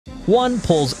One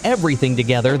pulls everything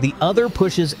together, the other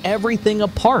pushes everything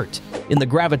apart. In the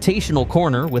gravitational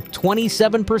corner, with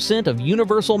 27% of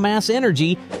universal mass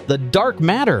energy, the dark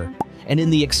matter. And in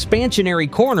the expansionary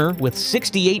corner, with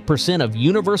 68% of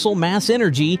universal mass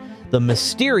energy, the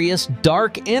mysterious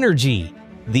dark energy.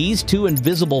 These two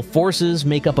invisible forces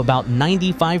make up about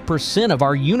 95% of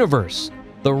our universe.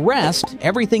 The rest,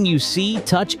 everything you see,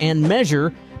 touch, and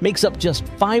measure, makes up just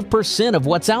 5% of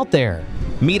what's out there.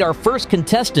 Meet our first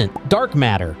contestant, dark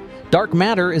matter. Dark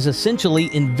matter is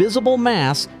essentially invisible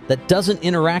mass that doesn't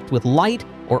interact with light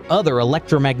or other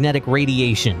electromagnetic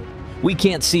radiation. We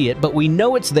can't see it, but we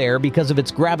know it's there because of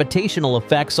its gravitational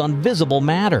effects on visible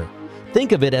matter.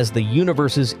 Think of it as the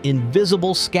universe's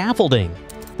invisible scaffolding.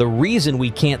 The reason we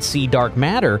can't see dark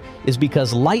matter is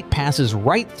because light passes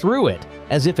right through it,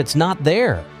 as if it's not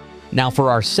there. Now for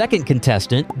our second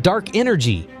contestant, dark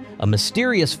energy, a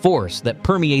mysterious force that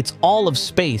permeates all of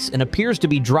space and appears to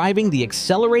be driving the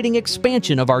accelerating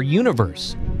expansion of our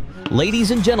universe.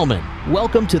 Ladies and gentlemen,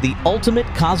 welcome to the Ultimate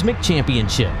Cosmic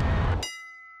Championship.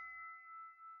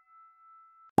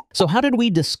 So how did we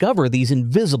discover these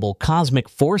invisible cosmic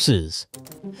forces?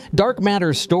 Dark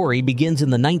matter's story begins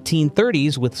in the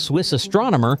 1930s with Swiss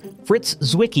astronomer Fritz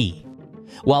Zwicky.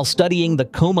 While studying the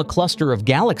Coma cluster of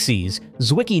galaxies,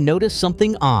 Zwicky noticed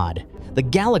something odd. The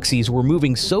galaxies were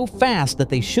moving so fast that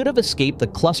they should have escaped the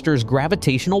cluster's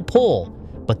gravitational pull,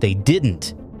 but they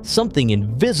didn't. Something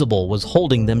invisible was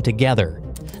holding them together.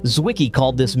 Zwicky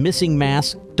called this missing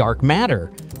mass dark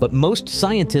matter, but most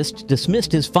scientists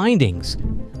dismissed his findings.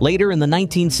 Later in the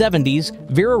 1970s,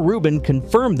 Vera Rubin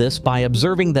confirmed this by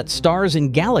observing that stars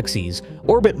in galaxies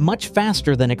orbit much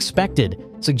faster than expected,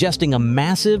 suggesting a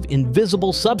massive,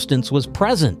 invisible substance was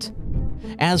present.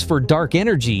 As for dark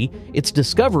energy, its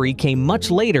discovery came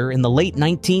much later in the late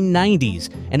 1990s,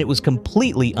 and it was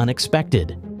completely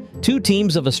unexpected. Two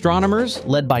teams of astronomers,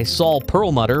 led by Saul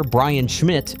Perlmutter, Brian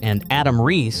Schmidt, and Adam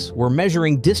Rees, were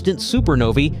measuring distant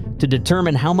supernovae to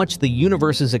determine how much the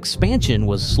universe's expansion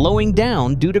was slowing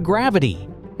down due to gravity.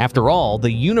 After all,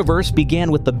 the universe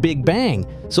began with the Big Bang,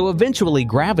 so eventually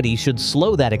gravity should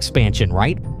slow that expansion,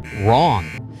 right? Wrong.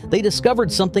 They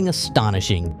discovered something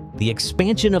astonishing. The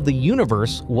expansion of the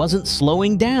universe wasn't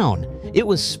slowing down, it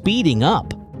was speeding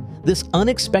up. This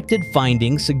unexpected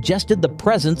finding suggested the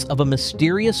presence of a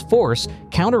mysterious force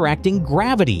counteracting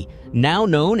gravity, now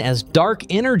known as dark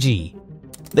energy.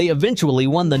 They eventually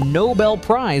won the Nobel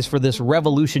Prize for this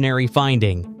revolutionary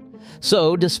finding.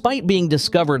 So, despite being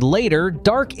discovered later,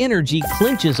 dark energy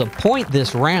clinches a point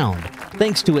this round,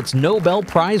 thanks to its Nobel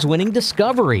Prize-winning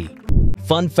discovery.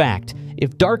 Fun fact: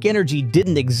 if dark energy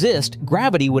didn't exist,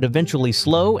 gravity would eventually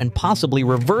slow and possibly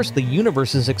reverse the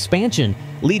universe's expansion,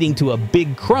 leading to a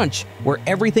big crunch where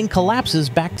everything collapses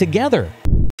back together.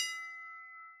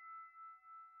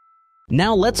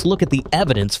 Now let's look at the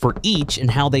evidence for each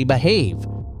and how they behave.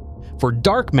 For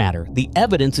dark matter, the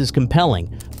evidence is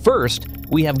compelling. First,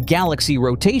 we have galaxy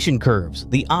rotation curves,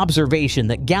 the observation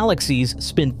that galaxies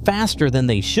spin faster than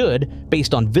they should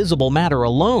based on visible matter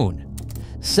alone.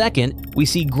 Second, we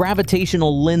see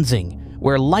gravitational lensing,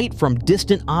 where light from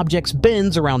distant objects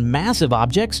bends around massive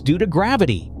objects due to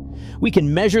gravity. We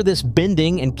can measure this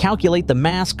bending and calculate the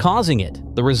mass causing it.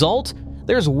 The result?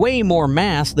 There's way more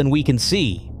mass than we can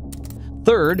see.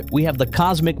 Third, we have the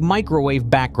cosmic microwave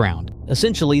background,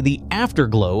 essentially the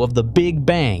afterglow of the Big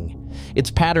Bang. Its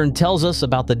pattern tells us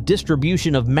about the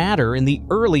distribution of matter in the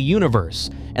early universe,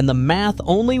 and the math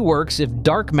only works if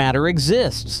dark matter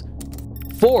exists.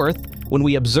 Fourth, when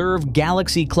we observe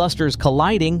galaxy clusters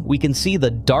colliding, we can see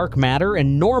the dark matter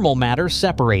and normal matter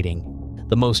separating.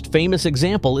 The most famous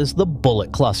example is the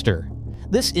bullet cluster.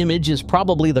 This image is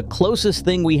probably the closest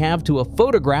thing we have to a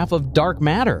photograph of dark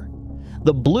matter.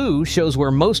 The blue shows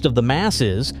where most of the mass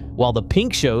is, while the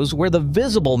pink shows where the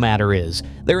visible matter is.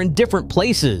 They're in different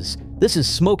places. This is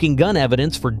smoking gun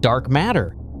evidence for dark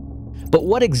matter. But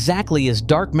what exactly is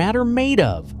dark matter made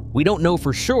of? We don't know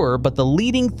for sure, but the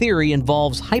leading theory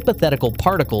involves hypothetical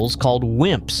particles called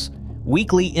WMAPs,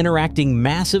 weakly interacting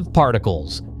massive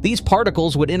particles. These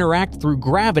particles would interact through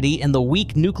gravity and the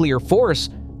weak nuclear force,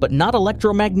 but not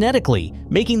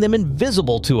electromagnetically, making them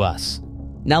invisible to us.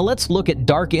 Now let's look at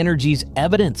dark energy's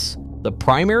evidence. The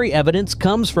primary evidence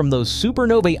comes from those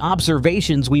supernovae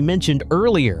observations we mentioned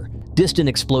earlier, distant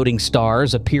exploding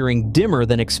stars appearing dimmer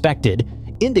than expected,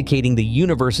 indicating the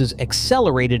universe's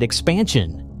accelerated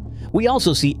expansion. We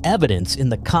also see evidence in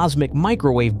the cosmic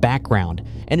microwave background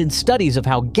and in studies of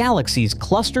how galaxies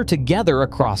cluster together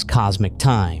across cosmic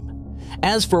time.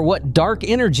 As for what dark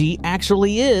energy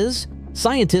actually is,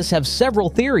 scientists have several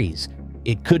theories.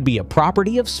 It could be a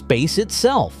property of space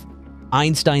itself.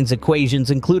 Einstein's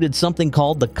equations included something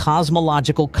called the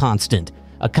cosmological constant,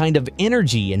 a kind of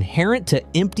energy inherent to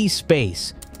empty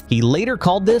space. He later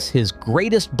called this his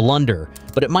greatest blunder,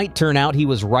 but it might turn out he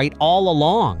was right all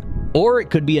along. Or it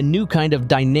could be a new kind of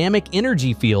dynamic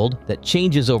energy field that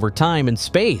changes over time and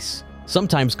space,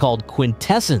 sometimes called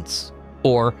quintessence.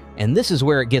 Or, and this is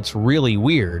where it gets really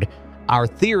weird, our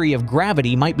theory of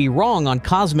gravity might be wrong on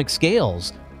cosmic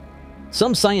scales.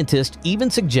 Some scientists even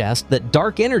suggest that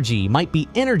dark energy might be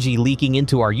energy leaking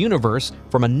into our universe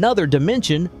from another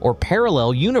dimension or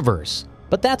parallel universe.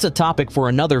 But that's a topic for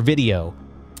another video.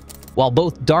 While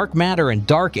both dark matter and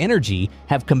dark energy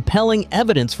have compelling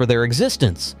evidence for their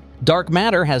existence, dark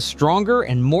matter has stronger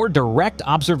and more direct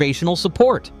observational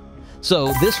support.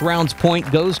 So this round's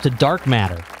point goes to dark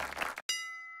matter.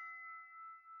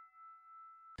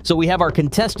 So we have our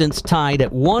contestants tied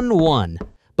at 1-1.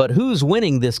 But who's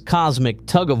winning this cosmic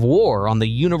tug-of-war on the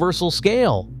universal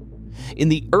scale? In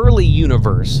the early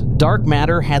universe, dark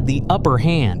matter had the upper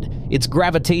hand. Its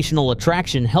gravitational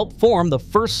attraction helped form the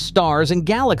first stars and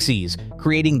galaxies,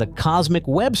 creating the cosmic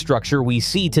web structure we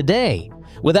see today.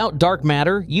 Without dark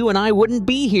matter, you and I wouldn't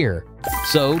be here.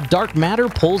 So dark matter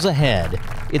pulls ahead.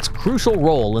 Its crucial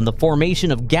role in the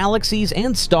formation of galaxies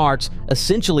and stars,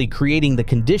 essentially creating the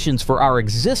conditions for our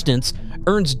existence,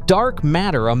 earns dark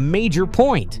matter a major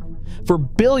point. For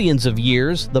billions of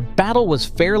years, the battle was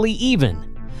fairly even.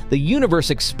 The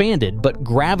universe expanded, but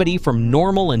gravity from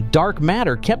normal and dark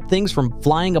matter kept things from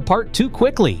flying apart too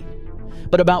quickly.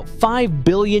 But about 5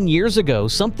 billion years ago,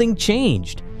 something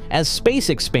changed. As space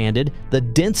expanded, the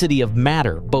density of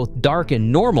matter, both dark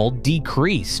and normal,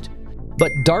 decreased.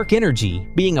 But dark energy,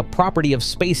 being a property of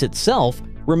space itself,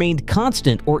 remained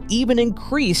constant or even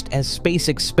increased as space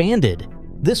expanded.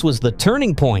 This was the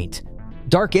turning point.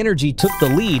 Dark energy took the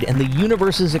lead and the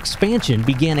universe's expansion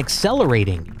began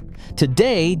accelerating.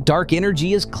 Today, dark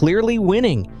energy is clearly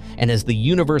winning, and as the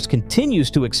universe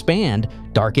continues to expand,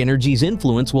 dark energy's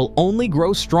influence will only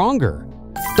grow stronger.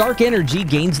 Dark energy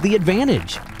gains the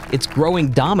advantage. Its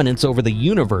growing dominance over the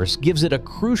universe gives it a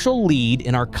crucial lead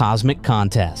in our cosmic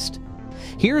contest.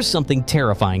 Here's something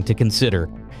terrifying to consider.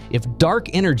 If dark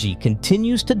energy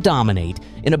continues to dominate,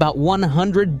 in about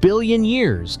 100 billion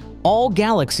years, all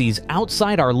galaxies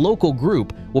outside our local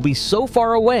group will be so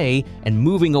far away and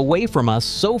moving away from us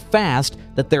so fast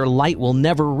that their light will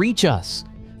never reach us.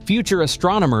 Future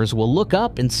astronomers will look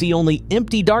up and see only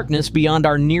empty darkness beyond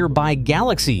our nearby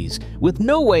galaxies, with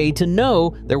no way to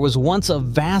know there was once a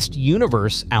vast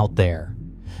universe out there.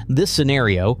 This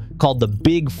scenario, called the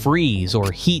Big Freeze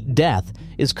or heat death,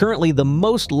 is currently the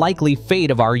most likely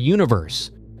fate of our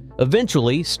universe.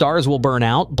 Eventually, stars will burn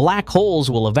out, black holes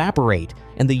will evaporate,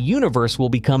 and the universe will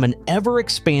become an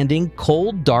ever-expanding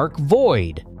cold, dark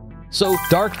void. So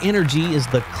dark energy is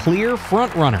the clear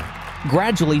frontrunner,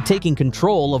 gradually taking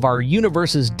control of our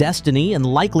universe's destiny and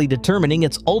likely determining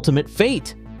its ultimate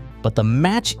fate. But the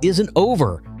match isn't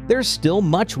over. There's still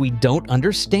much we don't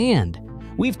understand.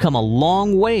 We've come a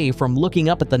long way from looking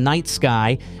up at the night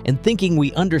sky and thinking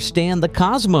we understand the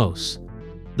cosmos.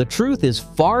 The truth is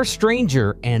far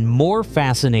stranger and more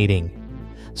fascinating.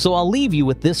 So I'll leave you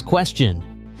with this question.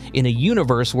 In a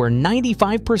universe where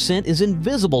 95% is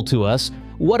invisible to us,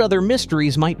 what other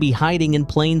mysteries might be hiding in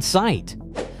plain sight?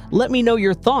 Let me know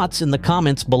your thoughts in the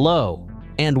comments below.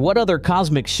 And what other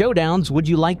cosmic showdowns would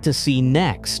you like to see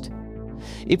next?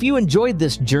 If you enjoyed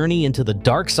this journey into the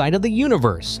dark side of the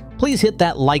universe, please hit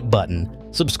that like button,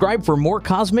 subscribe for more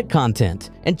cosmic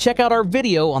content, and check out our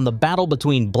video on the battle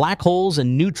between black holes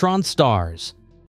and neutron stars.